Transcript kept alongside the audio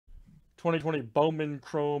2020 Bowman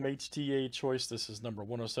Chrome HTA choice. This is number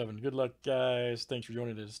 107. Good luck, guys. Thanks for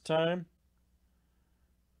joining this time.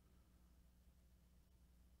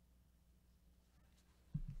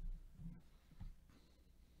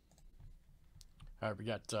 All right, we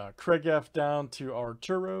got Craig F down to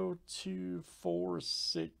Arturo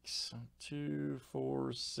 246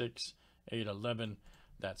 246 811.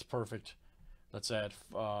 That's perfect. Let's add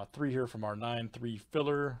 3 here from our 9-3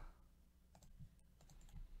 filler.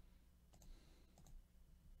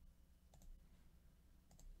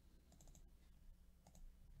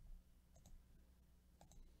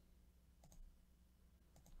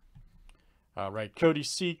 All right, Cody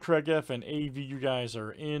C, Craig F, and AV, you guys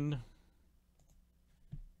are in.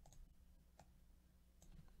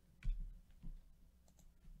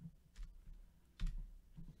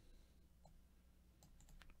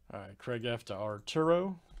 All right, Craig F to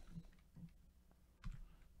Arturo.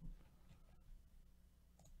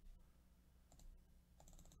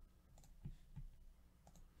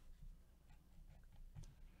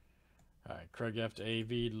 All right, Craig F to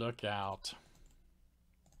AV, look out.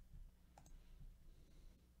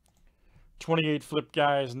 28 flip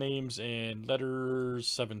guys, names and letters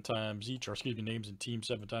 7 times each, or excuse me, names and teams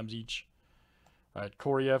 7 times each. All right,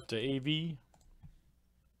 Corey F to AV.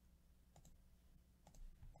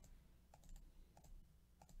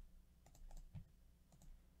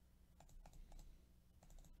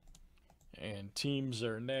 And teams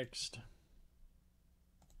are next.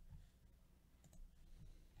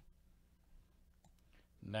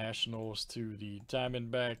 Nationals to the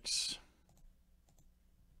Diamondbacks.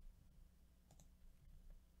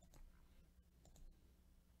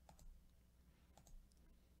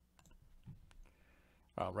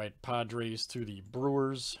 All right, Padres to the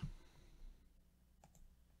Brewers.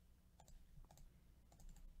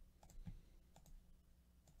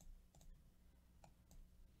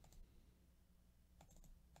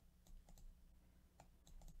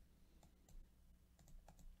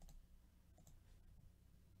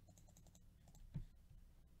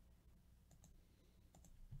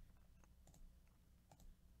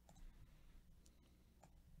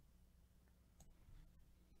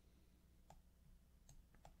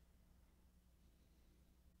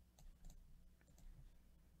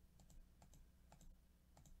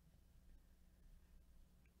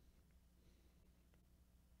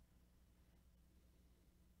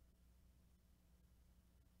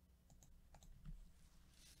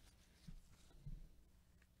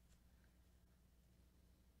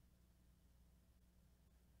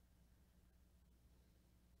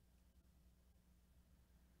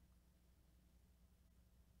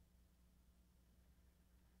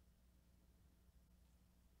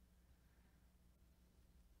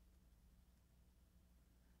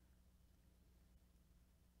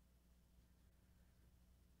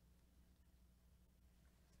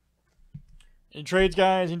 In trades,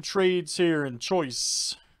 guys, in trades here in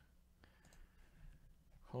choice.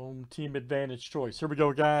 Home team advantage choice. Here we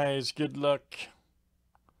go, guys. Good luck.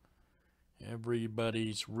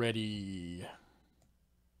 Everybody's ready.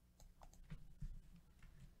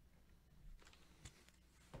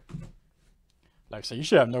 Like I said, you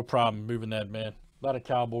should have no problem moving that, man. A lot of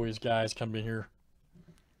Cowboys guys come in here.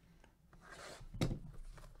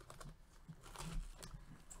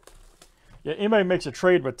 Yeah, anybody makes a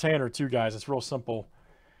trade with Tanner too, guys. It's real simple.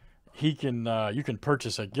 He can, you can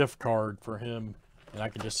purchase a gift card for him, and I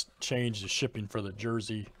can just change the shipping for the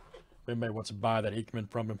jersey. If anybody wants to buy that Aikman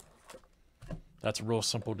from him, that's real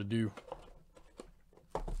simple to do.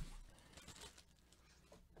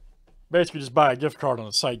 Basically, just buy a gift card on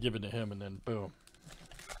the site, give it to him, and then boom.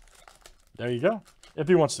 There you go. If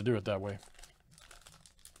he wants to do it that way.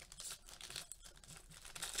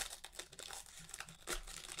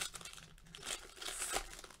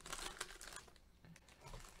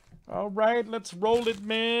 All right, let's roll it,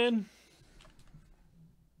 man.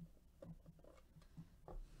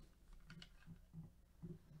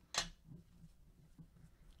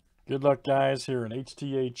 Good luck, guys, here in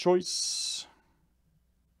HTA choice.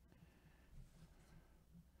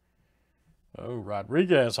 Oh,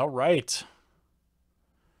 Rodriguez, all right.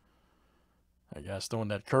 That guy's throwing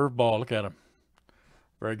that curveball. Look at him.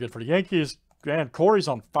 Very good for the Yankees. Man, Corey's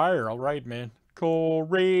on fire. All right, man.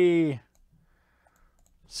 Corey.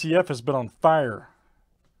 CF has been on fire.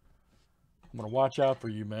 I'm going to watch out for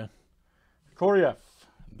you, man. Corey F,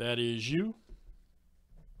 that is you.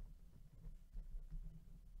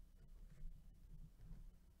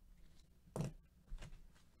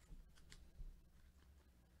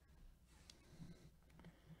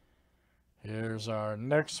 Here's our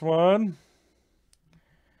next one.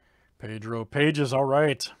 Pedro Pages, all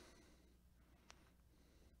right.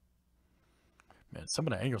 Man, some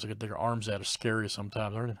of the angles I get their arms at are scary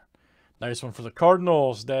sometimes, aren't they? Nice one for the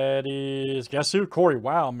Cardinals. That is, guess who? Corey.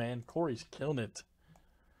 Wow, man. Corey's killing it.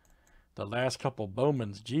 The last couple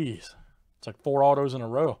Bowmans. Jeez. It's like 4 autos in a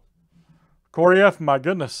row. Corey F., my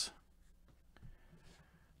goodness.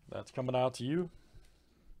 That's coming out to you.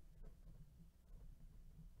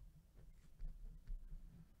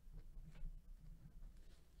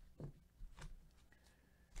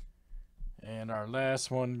 And our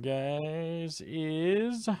last one, guys,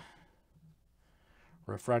 is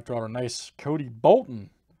refractor auto. Nice Cody Bolton,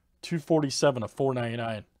 247 of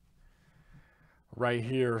 499. Right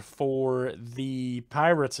here for the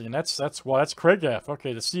Pirates, and that's Craig F.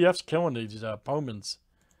 Okay, the CF's killing these Bowmans.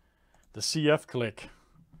 The CF click.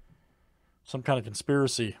 Some kind of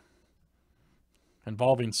conspiracy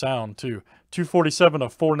involving sound too. 247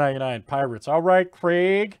 of 499 Pirates. All right,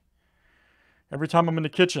 Craig. Every time I'm in the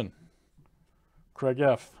kitchen, Craig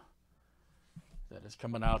F. That is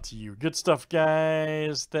coming out to you. Good stuff,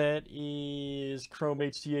 guys. That is Chrome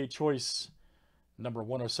HTA Choice number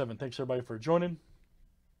 107. Thanks everybody for joining.